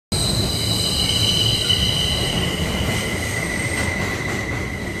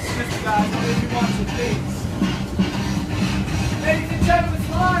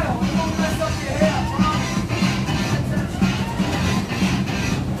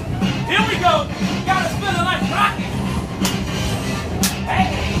go. Got us feeling like rockets. Hey.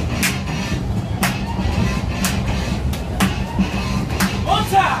 One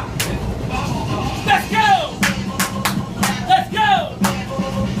time. Let's go. Let's go.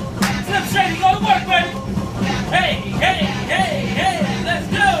 Slim Shady, go to work, baby. Hey, hey, hey, hey. Let's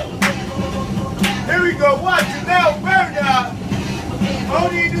go. Here we go. Watch it now, Murder.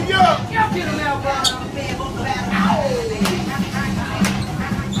 Only in New York. Y'all get him now, bro.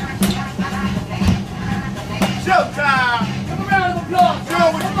 Showtime. Give a round of applause. Show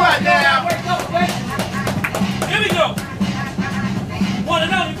what you got now. Wake up, wake. Here we go. One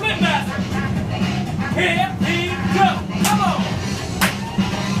and only Flip Master. Here we go. Come on.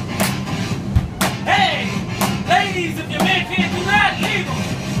 Hey, ladies, if your man can't do that, leave him.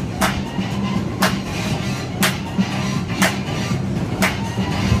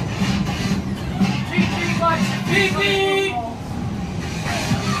 Pee-pee.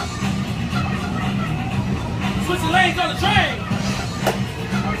 Switching lanes on the train.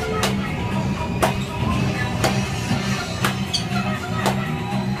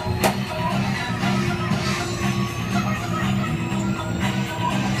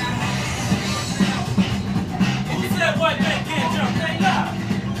 Who said white man can't jump? They lie.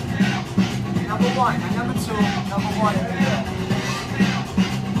 Number one, and number two, number one.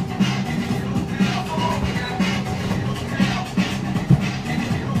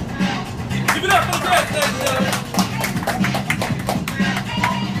 Give it up for the rest, ladies and gentlemen.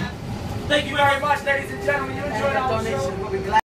 Thank you very much, ladies and gentlemen. You enjoyed our show.